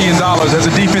 $105 million as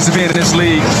a defensive end in this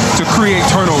league to create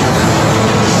turnover.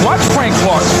 Watch Frank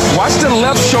Clark. Watch the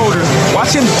left shoulder.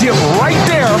 Watch him dip right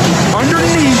there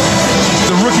underneath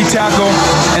the rookie tackle,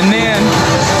 and then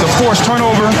the forced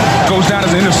turnover goes down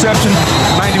as an interception.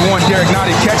 91, Derek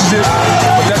Nottie catches it,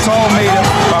 but that's all made up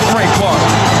by Frank Clark.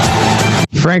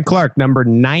 Frank Clark, number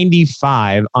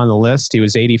 95 on the list. He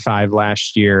was 85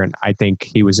 last year, and I think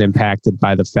he was impacted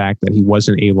by the fact that he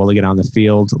wasn't able to get on the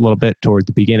field a little bit toward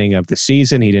the beginning of the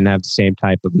season. He didn't have the same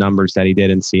type of numbers that he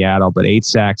did in Seattle, but 8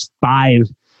 sacks, 5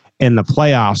 in the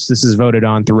playoffs. This is voted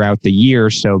on throughout the year,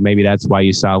 so maybe that's why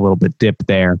you saw a little bit dip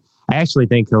there. I actually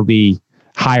think he'll be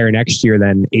higher next year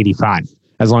than 85,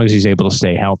 as long as he's able to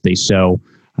stay healthy. So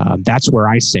that's where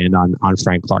I stand on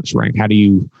Frank Clark's rank. How do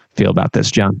you feel about this,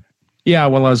 John? Yeah,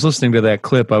 while I was listening to that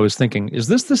clip, I was thinking, is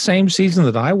this the same season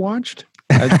that I watched?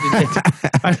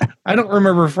 I don't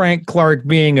remember Frank Clark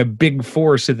being a big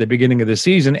force at the beginning of the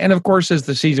season. And of course, as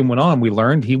the season went on, we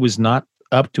learned he was not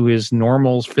up to his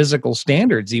normal physical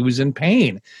standards. He was in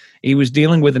pain. He was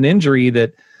dealing with an injury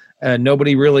that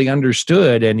nobody really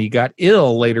understood, and he got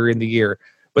ill later in the year.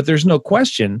 But there's no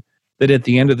question that at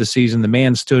the end of the season, the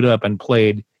man stood up and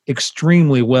played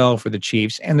extremely well for the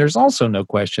Chiefs. And there's also no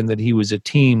question that he was a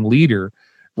team leader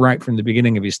right from the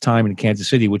beginning of his time in Kansas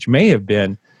City, which may have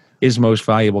been his most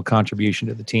valuable contribution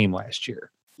to the team last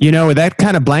year. You know, that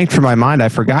kind of blanked from my mind. I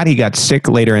forgot he got sick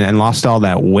later and lost all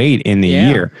that weight in the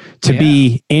year. To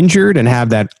be injured and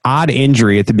have that odd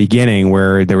injury at the beginning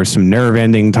where there was some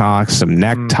nerve-ending talk, some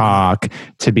neck talk,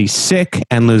 to be sick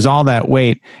and lose all that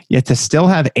weight, yet to still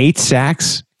have 8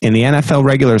 sacks in the NFL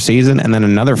regular season and then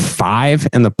another 5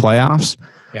 in the playoffs.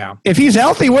 Yeah. If he's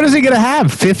healthy, what is he going to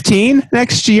have? 15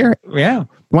 next year? Yeah.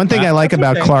 One thing I like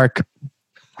about Clark,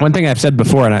 one thing I've said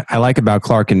before, and I like about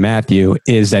Clark and Matthew,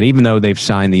 is that even though they've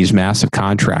signed these massive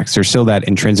contracts, there's still that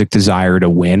intrinsic desire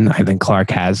to win. I think Clark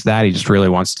has that. He just really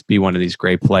wants to be one of these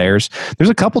great players.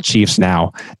 There's a couple Chiefs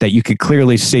now that you could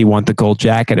clearly see want the gold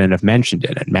jacket and have mentioned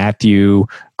it. And Matthew,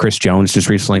 Chris Jones just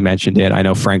recently mentioned it. I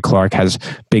know Frank Clark has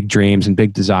big dreams and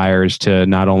big desires to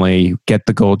not only get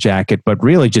the gold jacket, but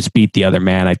really just beat the other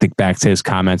man. I think back to his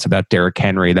comments about Derrick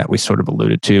Henry that we sort of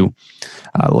alluded to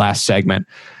last segment.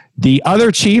 The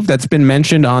other Chief that's been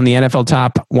mentioned on the NFL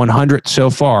Top 100 so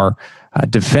far,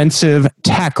 defensive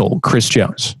tackle Chris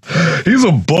Jones. He's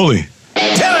a bully.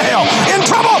 Tannehill in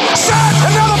trouble. Sack.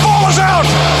 Another ball is out.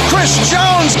 Chris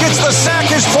Jones gets the sack,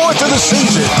 his 4th of the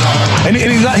season. And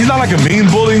he's not like a mean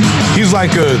bully. He's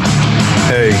like a,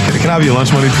 hey, can I have your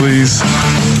lunch money, please?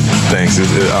 Thanks. All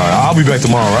right, I'll be back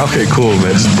tomorrow. Okay, cool,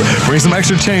 man. Just bring some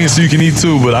extra change so you can eat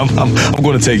too, but I'm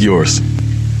going to take yours.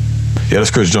 Yeah, that's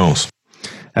Chris Jones.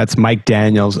 That's Mike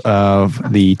Daniels of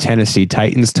the Tennessee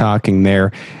Titans talking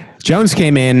there. Jones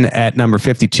came in at number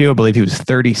 52. I believe he was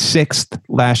 36th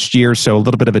last year, so a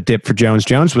little bit of a dip for Jones.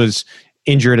 Jones was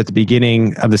injured at the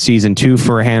beginning of the season, too,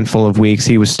 for a handful of weeks.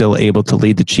 He was still able to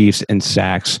lead the Chiefs in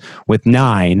sacks with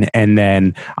 9, and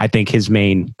then I think his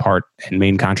main part and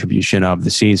main contribution of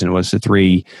the season was the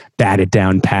 3 batted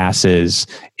down passes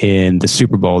in the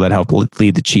Super Bowl that helped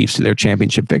lead the Chiefs to their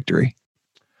championship victory.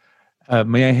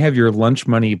 May I have your lunch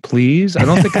money, please? I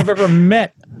don't think I've ever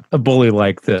met a bully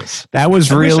like this. That was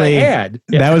that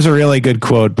was a really good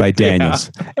quote by Daniels.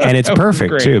 Yeah. And it's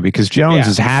perfect, too, because Jones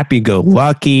is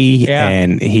happy-go-lucky,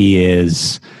 and he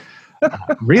is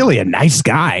really a nice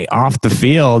guy off the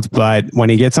field. But when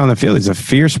he gets on the field, he's a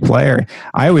fierce player.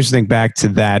 I always think back to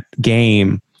that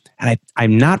game, and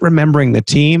I'm not remembering the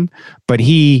team, but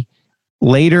he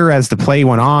later, as the play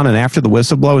went on and after the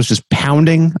whistle blow, was just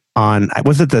pounding on,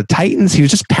 was it the Titans? He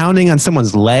was just pounding on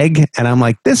someone's leg. And I'm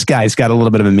like, this guy's got a little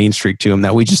bit of a mean streak to him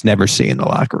that we just never see in the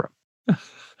locker room.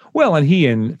 Well, and he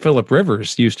and Phillip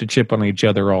Rivers used to chip on each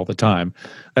other all the time.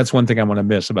 That's one thing I'm going to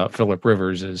miss about Phillip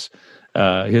Rivers is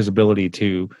his ability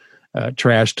to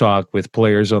trash talk with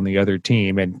players on the other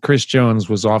team. And Chris Jones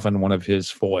was often one of his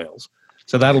foils.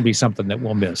 So that'll be something that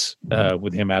we'll miss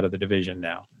with him out of the division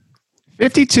now.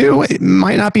 52, it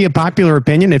might not be a popular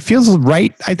opinion. It feels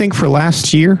right, I think, for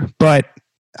last year, but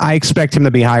I expect him to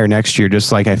be higher next year,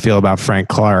 just like I feel about Frank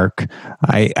Clark.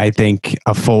 I think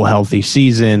a full, healthy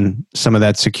season, some of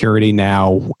that security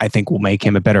now, I think will make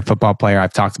him a better football player.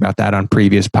 I've talked about that on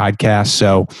previous podcasts.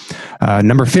 So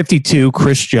number 52,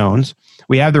 Chris Jones.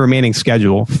 We have the remaining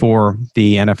schedule for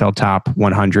the NFL Top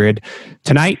 100.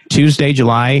 Tonight, Tuesday,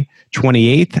 July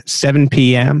 28th, 7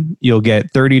 p.m., you'll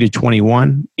get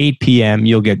 30-21. 8 p.m.,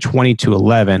 you'll get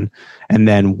 20-11. And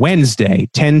then Wednesday,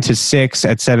 10-6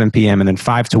 at 7 p.m. And then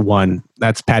 5-1.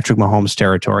 That's Patrick Mahomes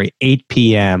territory. 8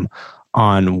 p.m.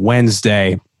 on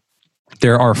Wednesday.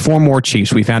 There are 4 more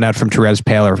Chiefs. We found out from Therese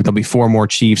Paler there'll be 4 more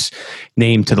Chiefs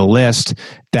named to the list.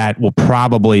 That will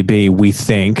probably be, we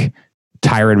think,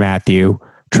 Tyrann Mathieu,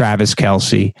 Travis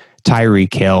Kelce,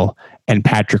 Tyreek Hill, and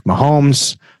Patrick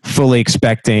Mahomes. Fully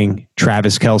expecting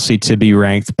Travis Kelce to be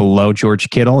ranked below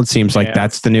George Kittle. It seems like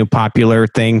that's the new popular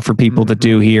thing for people to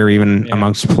do here, even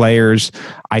amongst players.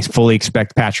 I fully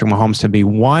expect Patrick Mahomes to be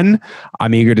 1.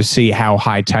 I'm eager to see how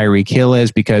high Tyreek Hill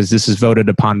is because this is voted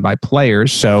upon by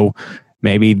players. So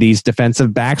maybe these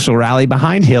defensive backs will rally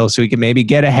behind Hill so he can maybe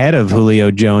get ahead of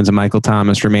Julio Jones and Michael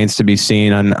Thomas. Remains to be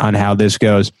seen on how this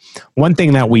goes. One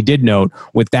thing that we did note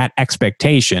with that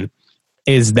expectation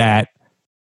is that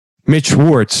Mitch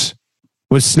Schwartz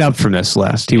was snubbed from this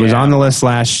list. He was on the list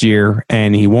last year,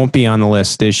 and he won't be on the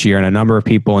list this year. And a number of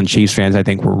people and Chiefs fans, I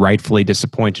think, were rightfully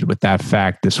disappointed with that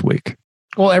fact this week.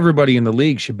 Well, everybody in the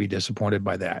league should be disappointed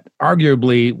by that.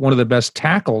 Arguably one of the best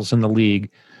tackles in the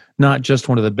league, not just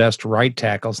one of the best right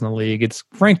tackles in the league. It's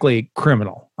frankly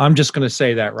criminal. I'm just going to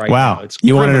say that now. Wow.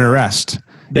 You want an arrest.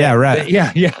 Right.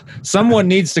 Yeah. Someone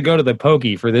needs to go to the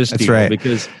pokey for this That's deal right.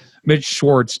 because Mitch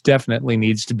Schwartz definitely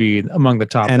needs to be among the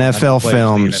top NFL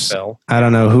films. NFL. I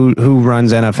don't know who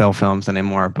runs NFL films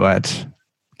anymore, but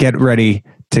get ready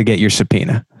to get your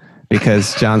subpoena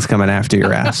because John's coming after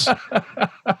your ass.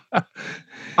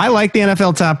 I like the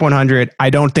NFL Top 100. I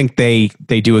don't think they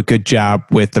do a good job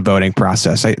with the voting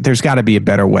process. There's got to be a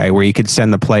better way where you could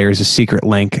send the players a secret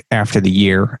link after the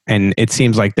year. And it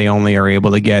seems like they only are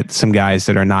able to get some guys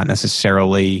that are not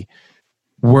necessarily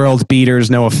world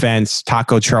beaters. No offense.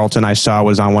 Taco Charlton, I saw,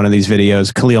 was on one of these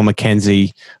videos. Khalil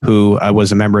McKenzie, who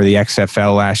was a member of the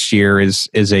XFL last year, is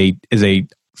a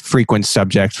frequent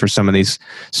subject for some of these.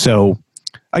 So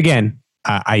again,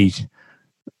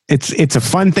 It's a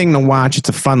fun thing to watch. It's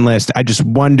a fun list. I just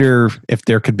wonder if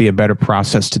there could be a better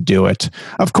process to do it.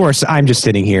 Of course, I'm just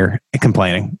sitting here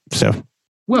complaining. So,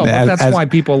 well, that's why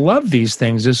people love these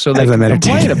things, is so they can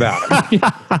complain about them.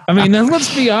 I mean,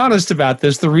 let's be honest about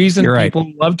this. The reason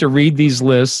people love to read these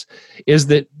lists is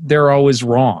that they're always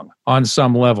wrong on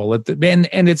some level,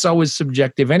 and it's always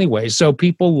subjective anyway. So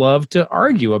people love to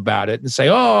argue about it and say,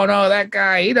 "Oh no, that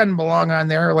guy, he doesn't belong on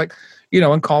there." Like,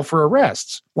 and call for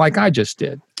arrests, like I just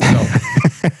did. So.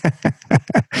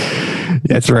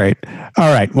 That's right.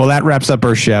 All right. Well, that wraps up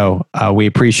our show. We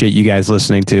appreciate you guys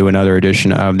listening to another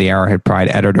edition of the Arrowhead Pride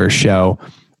Editors Show.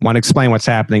 Want to explain what's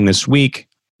happening this week.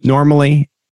 Normally,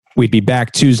 we'd be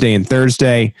back Tuesday and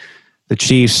Thursday. The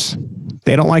Chiefs,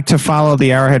 they don't like to follow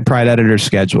the Arrowhead Pride Editors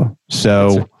schedule.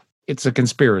 So it's a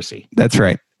conspiracy. That's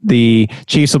right. The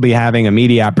Chiefs will be having a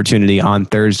media opportunity on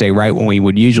Thursday, right when we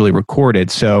would usually record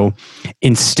it. So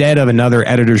instead of another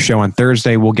editor's show on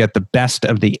Thursday, we'll get the best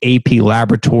of the AP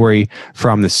Laboratory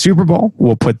from the Super Bowl.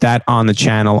 We'll put that on the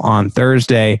channel on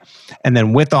Thursday. And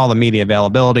then with all the media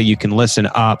availability, you can listen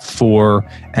up for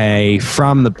a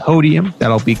From the Podium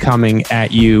that'll be coming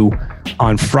at you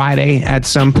on Friday at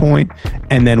some point.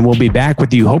 And then we'll be back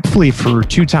with you hopefully for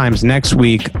 2 times next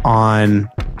week on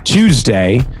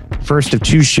Tuesday, first of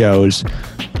 2 shows.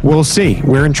 We'll see.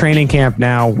 We're in training camp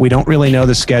now. We don't really know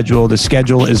the schedule. The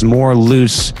schedule is more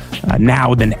loose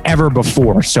now than ever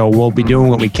before. So we'll be doing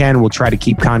what we can. We'll try to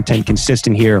keep content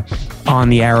consistent here on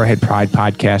the Arrowhead Pride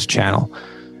podcast channel.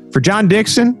 For John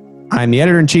Dixon, I'm the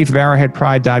editor-in-chief of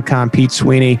ArrowheadPride.com, Pete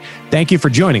Sweeney. Thank you for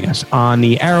joining us on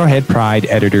the Arrowhead Pride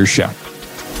Editors Show.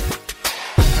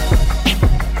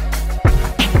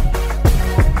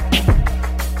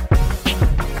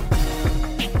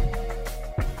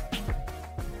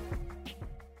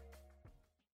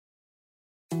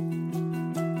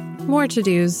 More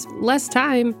to-dos, less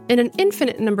time, and an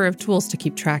infinite number of tools to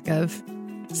keep track of.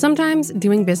 Sometimes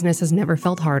doing business has never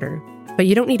felt harder, but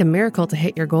you don't need a miracle to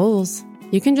hit your goals.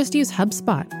 You can just use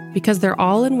HubSpot, because their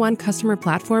all-in-one customer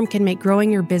platform can make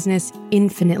growing your business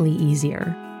infinitely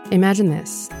easier. Imagine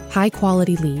this: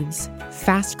 high-quality leads,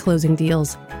 fast closing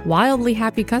deals, wildly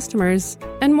happy customers,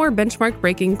 and more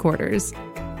benchmark-breaking quarters.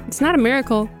 It's not a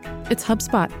miracle, it's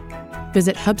HubSpot.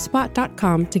 Visit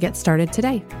HubSpot.com to get started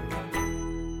today.